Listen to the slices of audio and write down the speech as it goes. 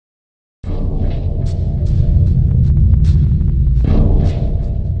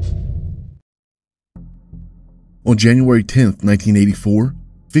On January 10, 1984,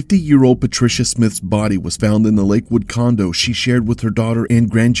 50-year-old Patricia Smith's body was found in the Lakewood condo she shared with her daughter and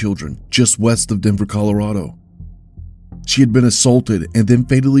grandchildren just west of Denver, Colorado. She had been assaulted and then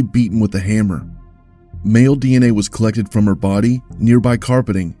fatally beaten with a hammer. Male DNA was collected from her body, nearby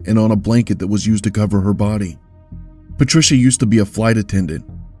carpeting, and on a blanket that was used to cover her body. Patricia used to be a flight attendant.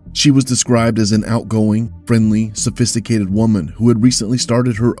 She was described as an outgoing, friendly, sophisticated woman who had recently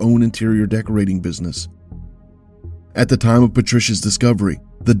started her own interior decorating business. At the time of Patricia's discovery,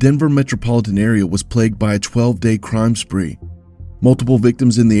 the Denver metropolitan area was plagued by a 12-day crime spree. Multiple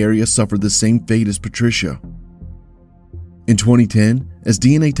victims in the area suffered the same fate as Patricia. In 2010, as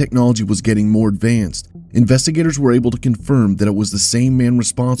DNA technology was getting more advanced, investigators were able to confirm that it was the same man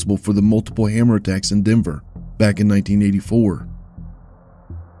responsible for the multiple hammer attacks in Denver back in 1984.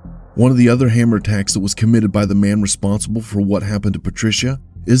 One of the other hammer attacks that was committed by the man responsible for what happened to Patricia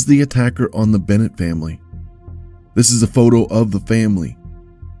is the attacker on the Bennett family. This is a photo of the family.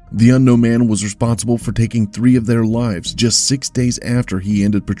 The unknown man was responsible for taking 3 of their lives just 6 days after he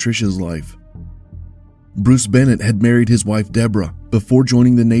ended Patricia's life. Bruce Bennett had married his wife Deborah before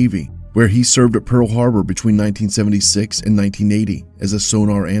joining the Navy, where he served at Pearl Harbor between 1976 and 1980 as a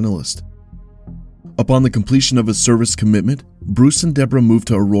sonar analyst. Upon the completion of his service commitment, Bruce and Deborah moved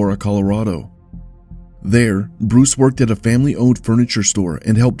to Aurora, Colorado. There, Bruce worked at a family-owned furniture store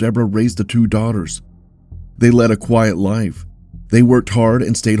and helped Deborah raise the 2 daughters. They led a quiet life. They worked hard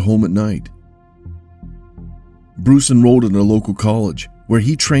and stayed home at night. Bruce enrolled in a local college, where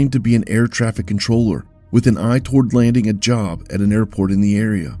he trained to be an air traffic controller with an eye toward landing a job at an airport in the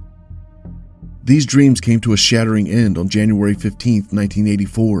area. These dreams came to a shattering end on January 15,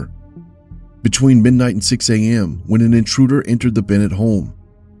 1984, between midnight and 6 a.m. when an intruder entered the Bennett home.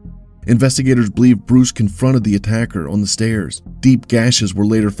 Investigators believe Bruce confronted the attacker on the stairs. Deep gashes were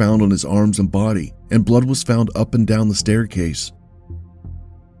later found on his arms and body, and blood was found up and down the staircase.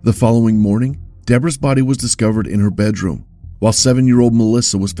 The following morning, Deborah's body was discovered in her bedroom, while 7-year-old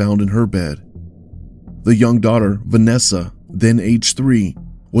Melissa was found in her bed. The young daughter, Vanessa, then age 3,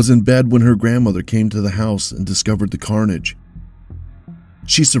 was in bed when her grandmother came to the house and discovered the carnage.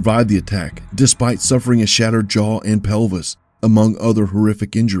 She survived the attack, despite suffering a shattered jaw and pelvis, among other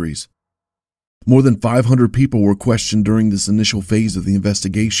horrific injuries. More than 500 people were questioned during this initial phase of the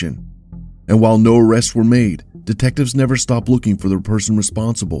investigation, and while no arrests were made, detectives never stopped looking for the person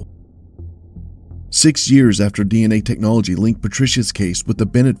responsible. 6 years after DNA technology linked Patricia's case with the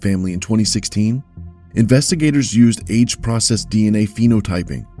Bennett family in 2016, investigators used age-processed DNA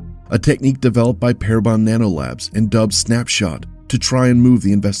phenotyping, a technique developed by Parabon Nanolabs and dubbed Snapshot, to try and move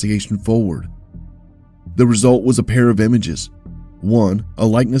the investigation forward. The result was a pair of images. One, a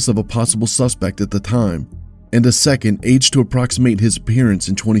likeness of a possible suspect at the time, and a second aged to approximate his appearance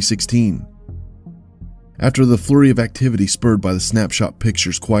in 2016. After the flurry of activity spurred by the snapshot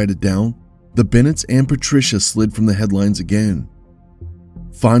pictures quieted down, the Bennetts and Patricia slid from the headlines again.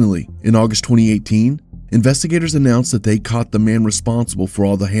 Finally, in August 2018, investigators announced that they caught the man responsible for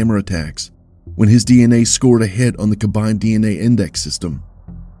all the hammer attacks, when his DNA scored a hit on the combined DNA index system.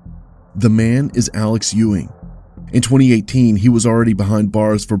 The man is Alex Ewing. In 2018, he was already behind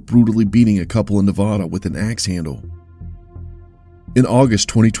bars for brutally beating a couple in Nevada with an axe handle. In August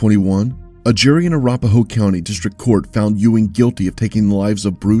 2021, a jury in Arapahoe County District Court found Ewing guilty of taking the lives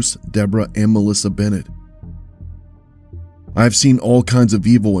of Bruce, Deborah, and Melissa Bennett. "I have seen all kinds of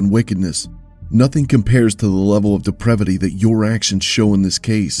evil and wickedness. Nothing compares to the level of depravity that your actions show in this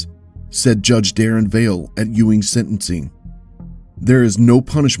case," said Judge Darren Vale at Ewing's sentencing. "There is no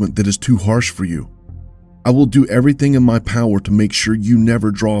punishment that is too harsh for you. I will do everything in my power to make sure you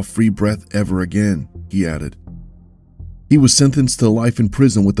never draw a free breath ever again," he added. He was sentenced to life in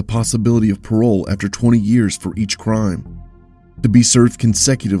prison with the possibility of parole after 20 years for each crime, to be served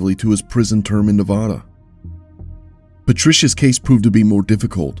consecutively to his prison term in Nevada. Patricia's case proved to be more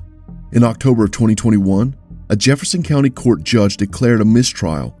difficult. In October of 2021, a Jefferson County court judge declared a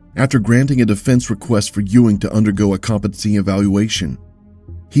mistrial after granting a defense request for Ewing to undergo a competency evaluation.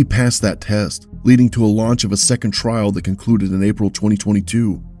 He passed that test, leading to a launch of a second trial that concluded in April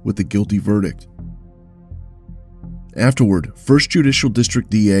 2022 with a guilty verdict. Afterward, 1st Judicial District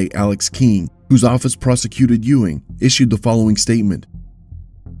DA Alex King, whose office prosecuted Ewing, issued the following statement: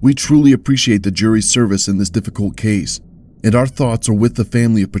 "We truly appreciate the jury's service in this difficult case, and our thoughts are with the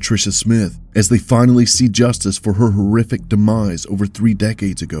family of Patricia Smith as they finally see justice for her horrific demise over 3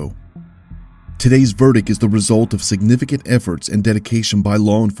 decades ago. Today's verdict is the result of significant efforts and dedication by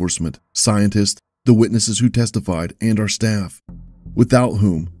law enforcement, scientists, the witnesses who testified, and our staff, without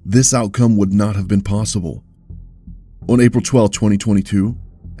whom this outcome would not have been possible." On April 12, 2022,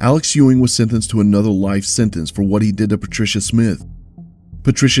 Alex Ewing was sentenced to another life sentence for what he did to Patricia Smith.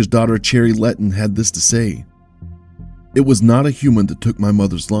 Patricia's daughter Cherry Letton had this to say: "It was not a human that took my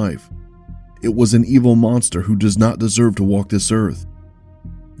mother's life. It was an evil monster who does not deserve to walk this earth.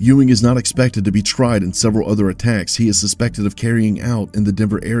 Ewing is not expected to be tried in several other attacks he is suspected of carrying out in the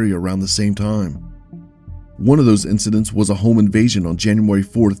Denver area around the same time. One of those incidents was a home invasion on January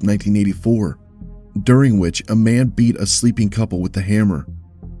 4th, 1984, during which a man beat a sleeping couple with a hammer.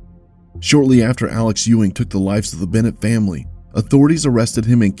 Shortly after Alex Ewing took the lives of the Bennett family, authorities arrested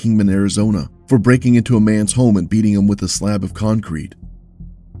him in Kingman, Arizona, for breaking into a man's home and beating him with a slab of concrete.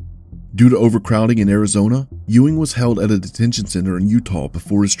 Due to overcrowding in Arizona, Ewing was held at a detention center in Utah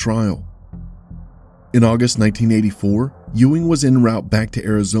before his trial. In August 1984, Ewing was en route back to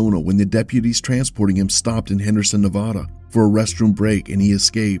Arizona when the deputies transporting him stopped in Henderson, Nevada for a restroom break, and he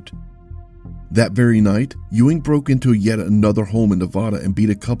escaped. That very night, Ewing broke into yet another home in Nevada and beat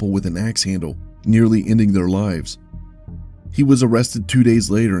a couple with an axe handle, nearly ending their lives. He was arrested 2 days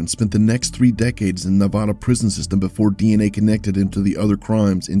later and spent the next 3 decades in the Nevada prison system before DNA connected him to the other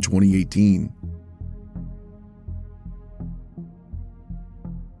crimes in 2018.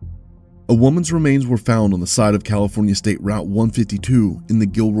 A woman's remains were found on the side of California State Route 152 in the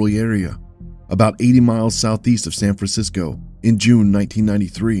Gilroy area, about 80 miles southeast of San Francisco, in June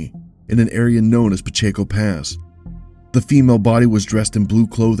 1993, in an area known as Pacheco Pass. The female body was dressed in blue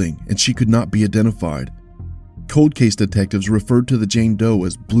clothing and she could not be identified. Cold case detectives referred to the Jane Doe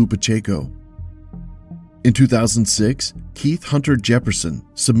as Blue Pacheco. In 2006, Keith Hunter Jefferson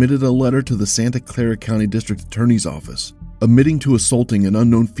submitted a letter to the Santa Clara County District Attorney's Office, admitting to assaulting an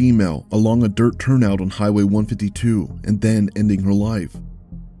unknown female along a dirt turnout on Highway 152 and then ending her life.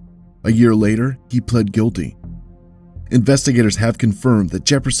 A year later, he pled guilty. Investigators have confirmed that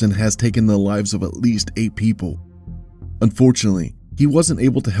Jefferson has taken the lives of at least 8 people. Unfortunately, he wasn't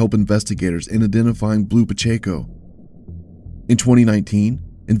able to help investigators in identifying Blue Pacheco. In 2019,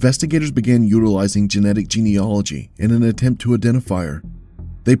 investigators began utilizing genetic genealogy in an attempt to identify her.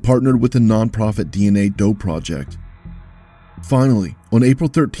 They partnered with the nonprofit DNA Doe Project. Finally, on April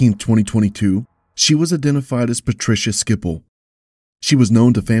 13, 2022, she was identified as Patricia Skiple. She was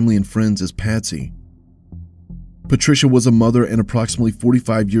known to family and friends as Patsy. Patricia was a mother and approximately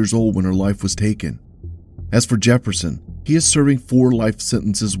 45 years old when her life was taken. As for Jefferson, he is serving 4 life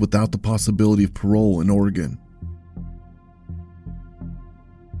sentences without the possibility of parole in Oregon.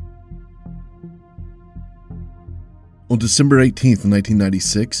 On December 18,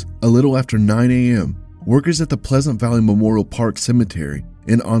 1996, a little after 9 a.m., workers at the Pleasant Valley Memorial Park Cemetery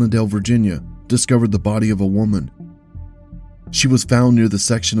in Annandale, Virginia, discovered the body of a woman. She was found near the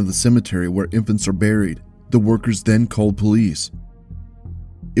section of the cemetery where infants are buried. The workers then called police.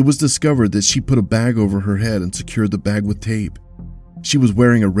 It was discovered that she put a bag over her head and secured the bag with tape. She was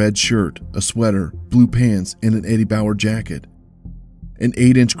wearing a red shirt, a sweater, blue pants, and an Eddie Bauer jacket. An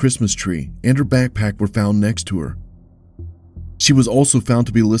 8-inch Christmas tree and her backpack were found next to her. She was also found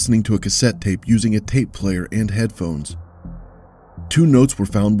to be listening to a cassette tape using a tape player and headphones. 2 notes were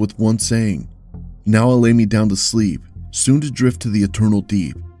found with one saying, "Now I lay me down to sleep, soon to drift to the eternal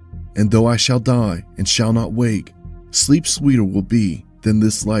deep. And though I shall die and shall not wake, sleep sweeter will be than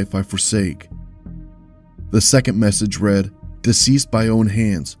this life I forsake." The second message read, "Deceased by own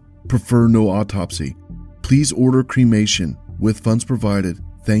hands, prefer no autopsy. Please order cremation, with funds provided.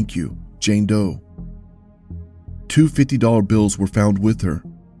 Thank you, Jane Doe." 2 $50 bills were found with her.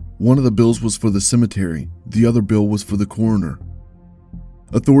 One of the bills was for the cemetery, the other bill was for the coroner.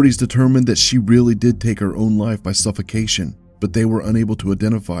 Authorities determined that she really did take her own life by suffocation, but they were unable to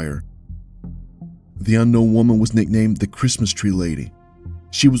identify her. The unknown woman was nicknamed the Christmas Tree Lady.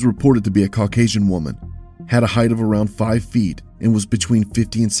 She was reported to be a Caucasian woman, had a height of around 5 feet, and was between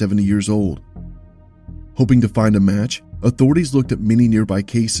 50 and 70 years old. Hoping to find a match, authorities looked at many nearby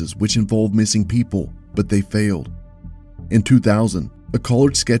cases which involved missing people, but they failed. In 2000, a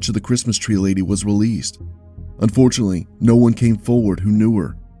colored sketch of the Christmas Tree Lady was released. Unfortunately, no one came forward who knew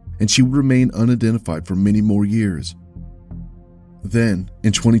her, and she would remain unidentified for many more years. Then,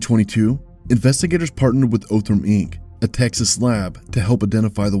 in 2022, investigators partnered with Othram Inc., a Texas lab, to help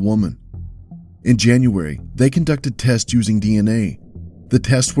identify the woman. In January, they conducted tests using DNA. The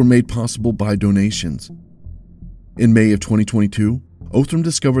tests were made possible by donations. In May of 2022, Othram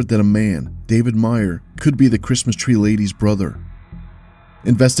discovered that a man, David Meyer, could be the Christmas Tree Lady's brother.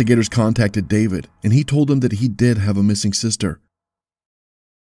 Investigators contacted David, and he told them that he did have a missing sister.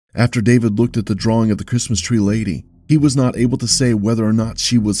 After David looked at the drawing of the Christmas Tree Lady, he was not able to say whether or not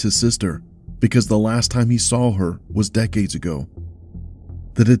she was his sister, because the last time he saw her was decades ago.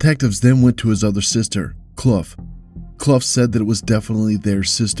 The detectives then went to his other sister, Clough. Clough said that it was definitely their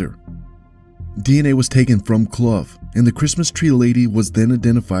sister. DNA was taken from Clough, and the Christmas tree lady was then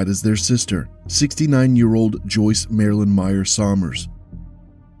identified as their sister, 69-year-old Joyce Marilyn Meyer Sommers.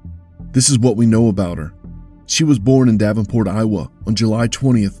 This is what we know about her. She was born in Davenport, Iowa on July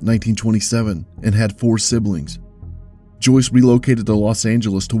 20th, 1927, and had 4 siblings. Joyce relocated to Los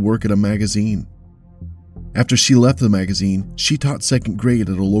Angeles to work at a magazine. After she left the magazine, she taught 2nd grade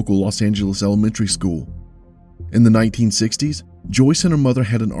at a local Los Angeles elementary school. In the 1960s, Joyce and her mother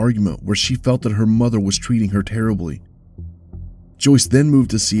had an argument where she felt that her mother was treating her terribly. Joyce then moved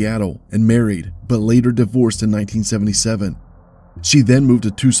to Seattle and married, but later divorced in 1977. She then moved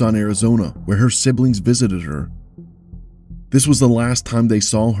to Tucson, Arizona, where her siblings visited her. This was the last time they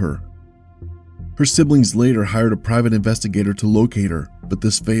saw her. Her siblings later hired a private investigator to locate her, but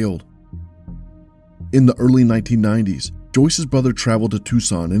this failed. In the early 1990s, Joyce's brother traveled to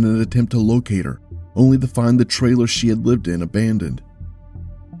Tucson in an attempt to locate her, only to find the trailer she had lived in abandoned.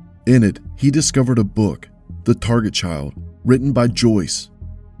 In it, he discovered a book, The Target Child, written by Joyce.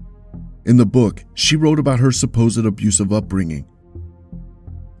 In the book, she wrote about her supposed abusive upbringing.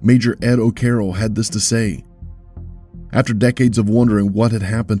 Major Ed O'Carroll had this to say: "After decades of wondering what had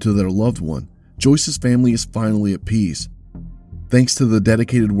happened to their loved one, Joyce's family is finally at peace, thanks to the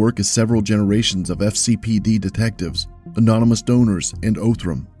dedicated work of several generations of FCPD detectives, anonymous donors, and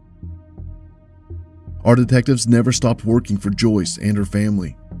Othram. Our detectives never stopped working for Joyce and her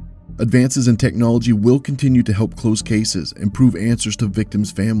family. Advances in technology will continue to help close cases and prove answers to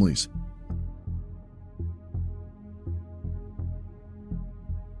victims' families."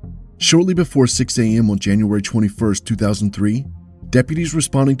 Shortly before 6 a.m. on January 21, 2003, deputies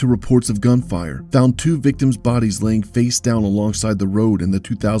responding to reports of gunfire found 2 victims' bodies laying face down alongside the road in the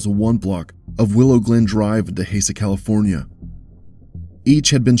 2001 block of Willow Glen Drive in Dehesa, California.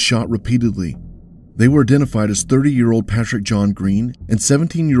 Each had been shot repeatedly. They were identified as 30-year-old Patrick John Greene and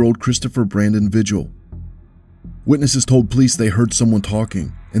 17-year-old Christopher Brandon Vigil. Witnesses told police they heard someone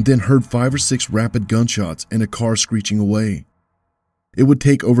talking and then heard 5 or 6 rapid gunshots and a car screeching away. It would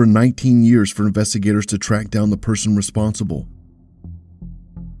take over 19 years for investigators to track down the person responsible.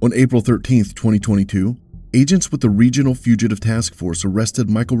 On April 13, 2022, agents with the Regional Fugitive Task Force arrested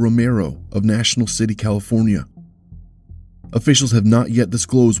Michael Romero of National City, California. Officials have not yet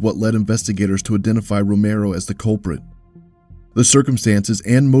disclosed what led investigators to identify Romero as the culprit. The circumstances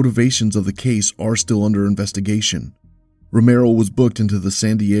and motivations of the case are still under investigation. Romero was booked into the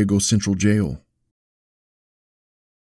San Diego Central Jail.